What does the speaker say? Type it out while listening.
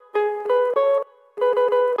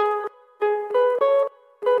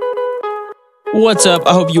What's up?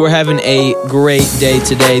 I hope you are having a great day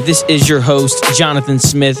today. This is your host, Jonathan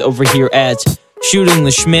Smith, over here at Shooting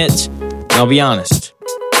the Schmidt. And I'll be honest,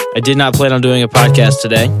 I did not plan on doing a podcast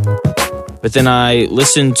today, but then I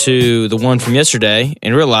listened to the one from yesterday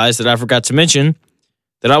and realized that I forgot to mention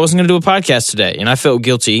that I wasn't going to do a podcast today, and I felt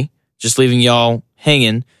guilty just leaving y'all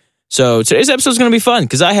hanging. So today's episode is going to be fun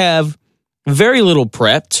because I have very little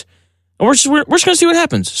prepped, and we're just going to see what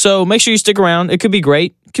happens. So make sure you stick around. It could be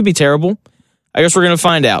great. It could be terrible. I guess we're going to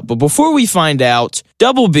find out. But before we find out,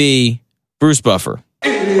 Double B, Bruce Buffer.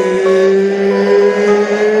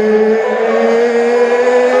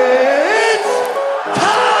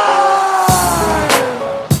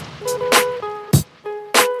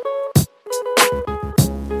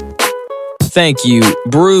 Thank you,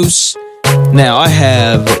 Bruce. Now, I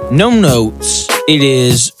have no notes. It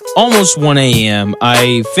is almost 1 a.m.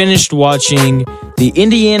 I finished watching the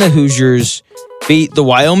Indiana Hoosiers beat the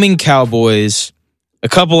Wyoming Cowboys a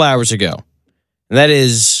couple hours ago. And that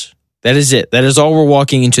is it. That is all we're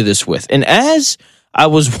walking into this with. And as I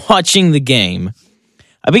was watching the game,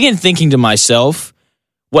 I began thinking to myself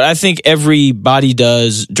what I think everybody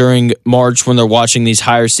does during March when they're watching these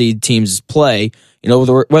higher seed teams play. You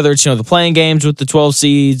know, whether it's, the playing games with the 12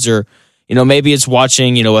 seeds or, maybe it's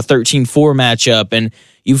watching, a 13-4 matchup and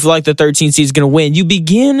you feel like the 13 seed is going to win. You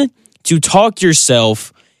begin to talk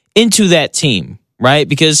yourself into that team, right?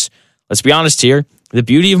 Because let's be honest here, the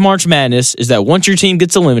beauty of March Madness is that once your team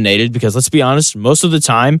gets eliminated, because let's be honest, most of the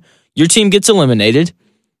time your team gets eliminated,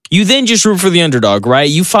 you then just root for the underdog, right?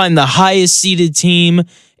 You find the highest seeded team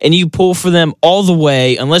and you pull for them all the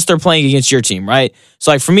way unless they're playing against your team, right?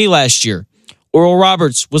 So like for me last year, Oral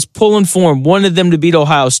Roberts was pulling for him, wanted them to beat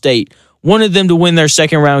Ohio State, wanted them to win their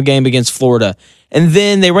second round game against Florida. And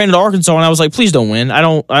then they ran into Arkansas and I was like, please don't win. I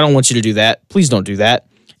don't want you to do that. Please don't do that.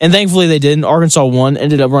 And thankfully they didn't. Arkansas won,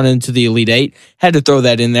 ended up running into the Elite Eight. Had to throw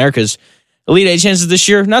that in there because Elite Eight chances this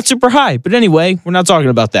year, not super high. But anyway, we're not talking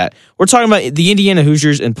about that. We're talking about the Indiana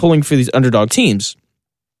Hoosiers and pulling for these underdog teams.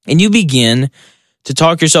 And you begin to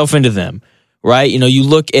talk yourself into them, right? You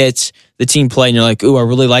look at the team play and you're like, ooh, I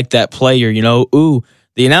really like that player. Ooh,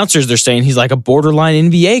 the announcers, they're saying he's like a borderline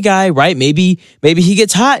NBA guy, right? Maybe he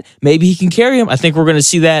gets hot. Maybe he can carry him. I think we're going to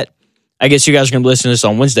see that. I guess you guys are going to listen to this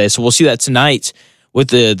on Wednesday. So we'll see that tonight with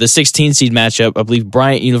the 16 seed matchup. I believe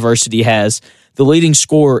Bryant University has the leading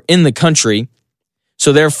scorer in the country.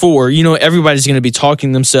 So therefore, everybody's going to be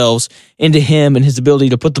talking themselves into him and his ability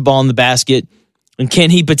to put the ball in the basket. And can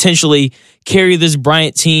he potentially carry this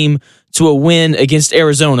Bryant team to a win against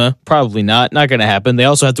Arizona? Probably not. Not going to happen. They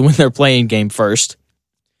also have to win their play-in game first.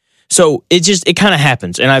 So it kind of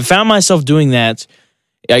happens. And I found myself doing that,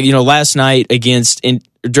 last night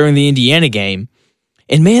during the Indiana game.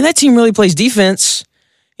 And man, that team really plays defense,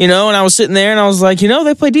 and I was sitting there and I was like,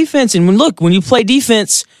 they play defense. And when you play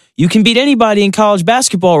defense, you can beat anybody in college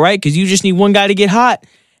basketball, right? Because you just need one guy to get hot.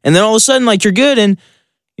 And then all of a sudden, you're good. And,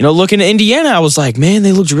 looking at Indiana, I was like, man,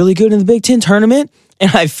 they looked really good in the Big Ten tournament.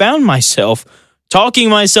 And I found myself talking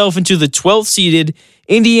myself into the 12th seeded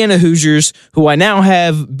Indiana Hoosiers, who I now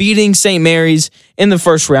have beating St. Mary's in the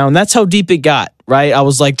first round. That's how deep it got, right? I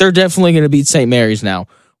was like, they're definitely going to beat St. Mary's now,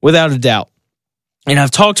 without a doubt. And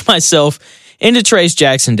I've talked myself into Trayce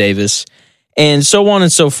Jackson-Davis and so on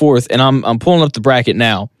and so forth. And I'm pulling up the bracket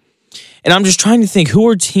now. And I'm just trying to think who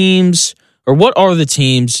are teams or what are the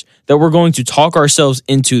teams that we're going to talk ourselves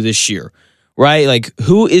into this year, right? Like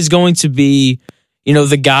who is going to be,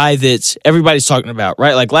 the guy that everybody's talking about,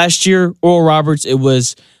 right? Like last year, Oral Roberts, it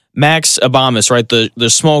was Max Abamas, right? The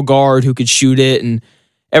small guard who could shoot it and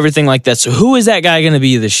everything like that. So who is that guy going to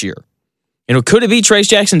be this year? Could it be Trayce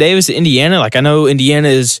Jackson-Davis at Indiana? Like, I know Indiana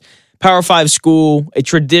is Power 5 school, a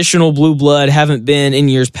traditional blue blood, haven't been in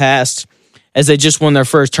years past, as they just won their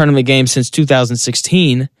first tournament game since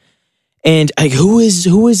 2016. And who is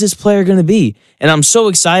this player going to be? And I'm so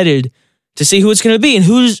excited to see who it's going to be and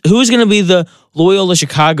who's going to be the Loyola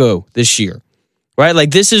Chicago this year, right?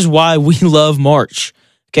 Like, this is why we love March.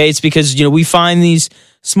 Okay, it's because we find these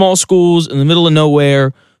small schools in the middle of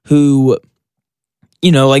nowhere who,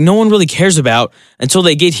 no one really cares about until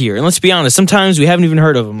they get here. And let's be honest, sometimes we haven't even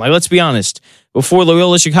heard of them. Like, let's be honest, before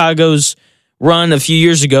Loyola Chicago's run a few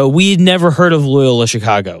years ago, we'd never heard of Loyola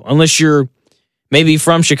Chicago, unless you're maybe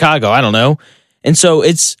from Chicago. I don't know. And so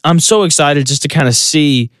I'm so excited just to kind of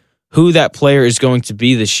see who that player is going to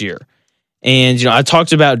be this year. And, I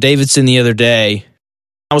talked about Davidson the other day.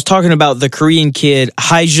 I was talking about the Korean kid,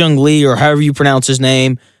 Haejung Lee, or however you pronounce his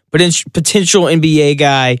name, potential NBA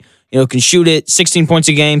guy, can shoot it, 16 points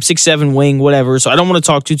a game, 6'7" wing, whatever. So I don't want to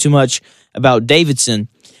talk too much about Davidson.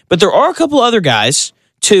 But there are a couple other guys,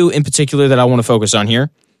 two in particular, that I want to focus on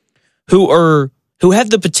here, who have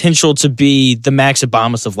the potential to be the Max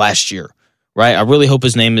Abamas of last year, right? I really hope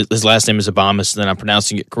his last name is Abamas, and then I'm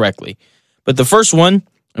pronouncing it correctly. But the first one,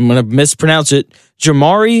 I'm going to mispronounce it,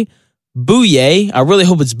 Jamari Bouye. I really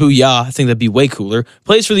hope it's Booyah. I think that'd be way cooler.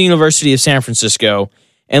 Plays for the University of San Francisco.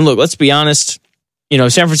 And look, let's be honest, San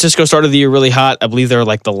Francisco started the year really hot. I believe they're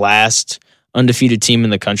like the last undefeated team in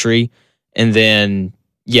the country. And then,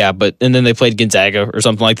 and then they played Gonzaga or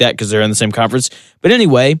something like that because they're in the same conference. But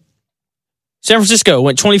anyway, San Francisco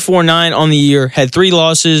went 24-9 on the year, had 3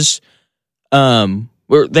 losses.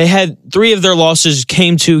 Where they had 3 of their losses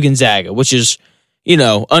came to Gonzaga, which is,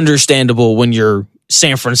 understandable when you're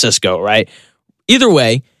San Francisco, right? Either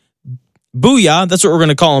way, Booyah, that's what we're going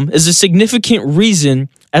to call him, is a significant reason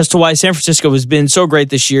as to why San Francisco has been so great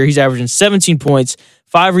this year. He's averaging 17 points,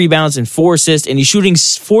 5 rebounds, and 4 assists, and he's shooting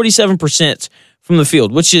 47% from the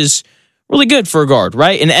field, which is really good for a guard,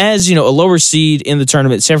 right? And as, a lower seed in the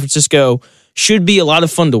tournament, San Francisco should be a lot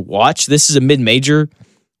of fun to watch. This is a mid-major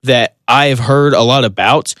that I have heard a lot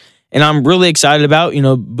about, and I'm really excited about.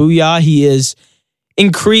 Booyah, he has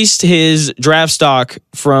increased his draft stock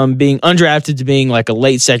from being undrafted to being like a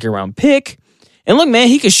late second-round pick. And look, man,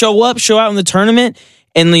 he could show out in the tournament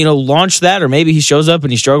and, launch that, or maybe he shows up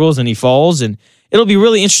and he struggles and he falls, and it'll be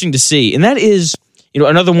really interesting to see. And that is,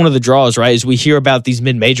 another one of the draws, right, is we hear about these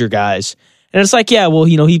mid-major guys. And it's like,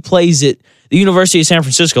 he plays at the University of San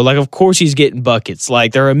Francisco. Like, of course he's getting buckets.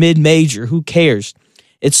 Like, they're a mid-major. Who cares?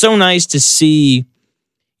 It's so nice to see,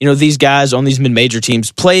 these guys on these mid-major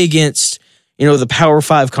teams play against, the Power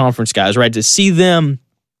 5 conference guys, right? To see them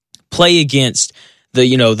play against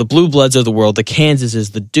the blue bloods of the world, the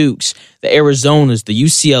Kansases, the Dukes, the Arizonas, the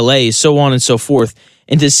UCLAs, so on and so forth.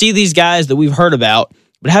 And to see these guys that we've heard about,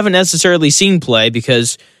 but haven't necessarily seen play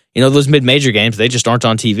because, those mid-major games, they just aren't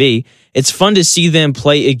on TV. It's fun to see them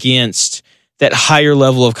play against that higher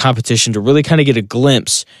level of competition to really kind of get a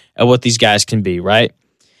glimpse at what these guys can be, right?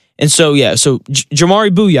 And so,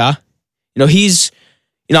 Jamari Booyah, he's,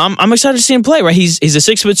 I'm excited to see him play, right? He's a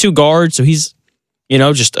 6'2" guard, so he's,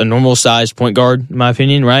 just a normal sized point guard, in my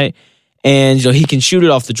opinion, right? And, he can shoot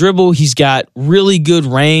it off the dribble. He's got really good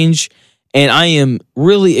range, and I am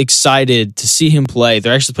really excited to see him play.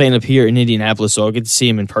 They're actually playing up here in Indianapolis, so I'll get to see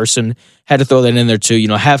him in person. Had to throw that in there too.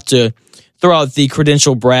 Have to throw out the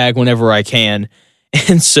credential brag whenever I can.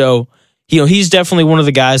 And so, he's definitely one of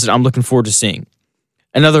the guys that I'm looking forward to seeing.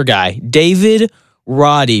 Another guy, David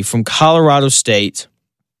Roddy from Colorado State,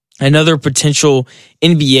 another potential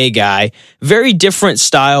NBA guy. Very different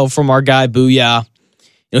style from our guy Booyah.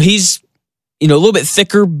 He's a little bit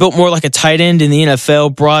thicker, built more like a tight end in the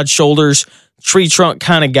NFL, broad shoulders, tree trunk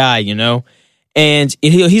kind of guy, And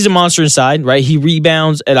he's a monster inside, right? He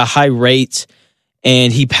rebounds at a high rate,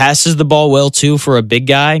 and he passes the ball well too for a big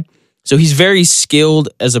guy. So he's very skilled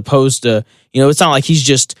as opposed to, it's not like he's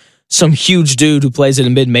just some huge dude who plays at a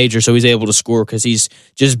mid-major so he's able to score because he's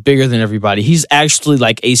just bigger than everybody. He's actually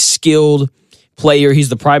like a skilled player. He's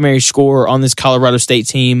the primary scorer on this Colorado State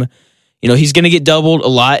team. He's going to get doubled a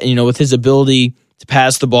lot. And, with his ability to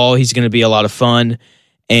pass the ball, he's going to be a lot of fun.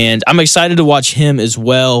 And I'm excited to watch him as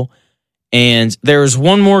well. And there's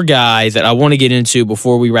one more guy that I want to get into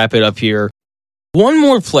before we wrap it up here. One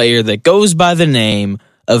more player that goes by the name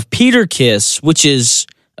of Peter Kiss, which is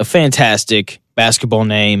a fantastic basketball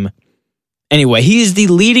name. Anyway, he is the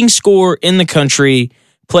leading scorer in the country,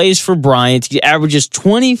 plays for Bryant. He averages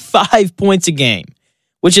 25 points a game,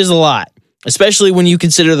 which is a lot, especially when you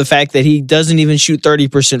consider the fact that he doesn't even shoot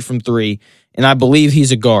 30% from 3, and I believe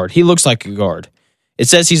he's a guard. He looks like a guard. It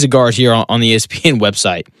says he's a guard here on the ESPN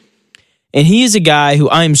website. And he is a guy who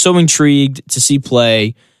I am so intrigued to see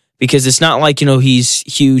play because it's not like, he's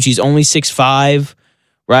huge. He's only 6'5",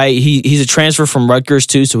 right? He's a transfer from Rutgers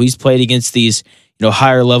too, so he's played against these,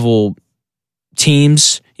 higher level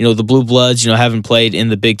teams. The Blue Bloods, haven't played in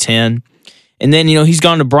the Big Ten. And then, he's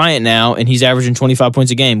gone to Bryant now, and he's averaging 25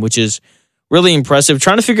 points a game, which is really impressive.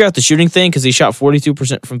 Trying to figure out the shooting thing because he shot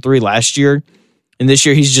 42% from 3 last year. And this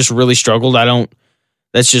year he's just really struggled.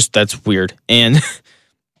 That's weird. And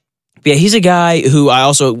he's a guy who I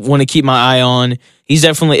also want to keep my eye on. He's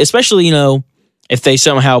definitely, especially, if they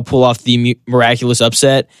somehow pull off the miraculous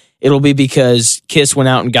upset, it'll be because Kiss went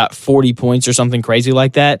out and got 40 points or something crazy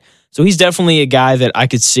like that. So he's definitely a guy that I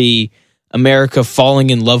could see America falling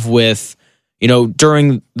in love with,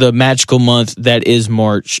 during the magical month that is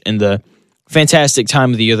March and the fantastic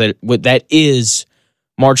time of the year that is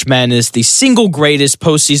March Madness, the single greatest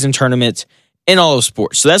postseason tournament in all of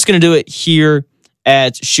sports. So that's going to do it here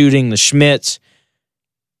at Shooting the Shmitt.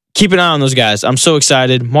 Keep an eye on those guys. I'm so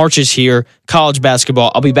excited. March is here. College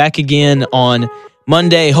basketball. I'll be back again on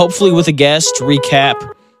Monday, hopefully with a guest to recap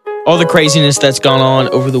all the craziness that's gone on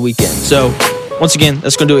over the weekend. So once again,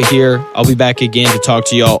 that's going to do it here. I'll be back again to talk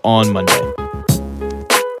to y'all on Monday.